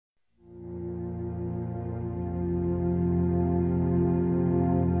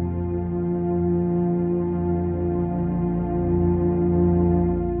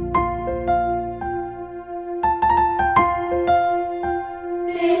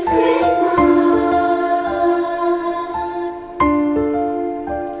It's Christmas.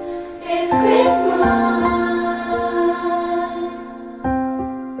 It's Christmas.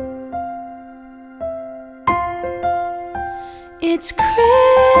 It's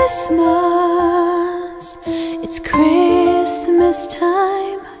Christmas. It's Christmas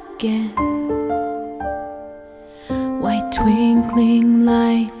time again. White twinkling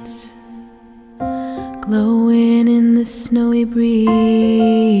lights glowing in the snowy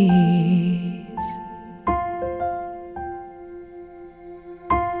breeze.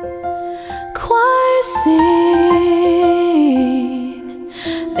 Choirs sing,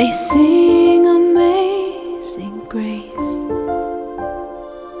 they sing Amazing Grace.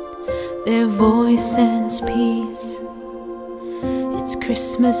 Their voice sends peace. It's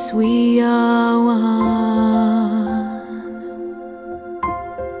Christmas, we are one.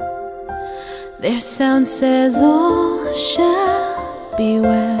 Their sound says all shall be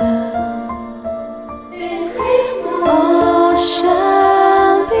well. This Christmas, all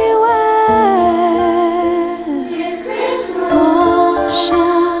shall be well. This Christmas, all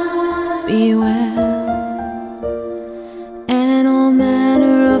shall be well. And all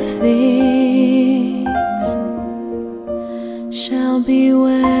manner of things shall be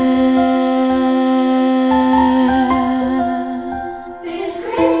well.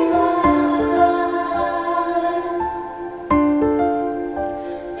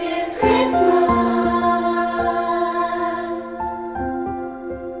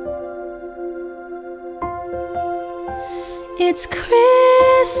 It's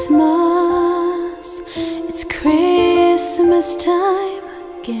Christmas, it's Christmas time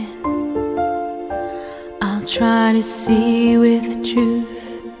again. I'll try to see with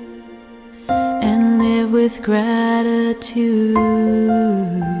truth and live with gratitude.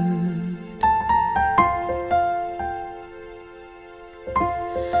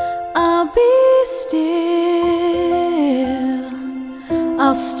 I'll be still,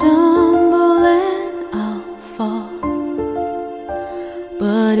 I'll stumble and I'll fall,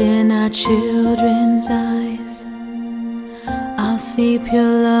 but in our children's eyes, I'll see pure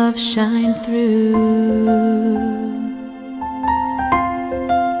love shine through.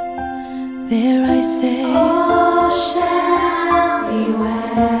 There I say, all shall be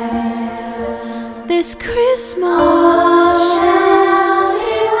well. This Christmas, all shall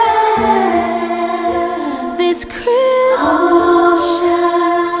be well. This Christmas, all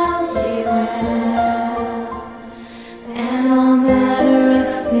shall be well. And all manner of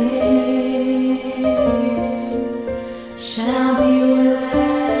things shall be well.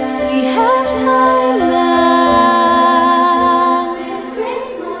 We have time now this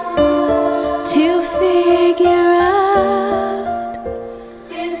Christmas to figure out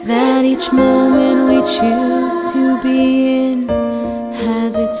that each moment we choose to be in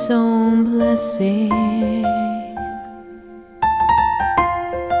has its own blessing.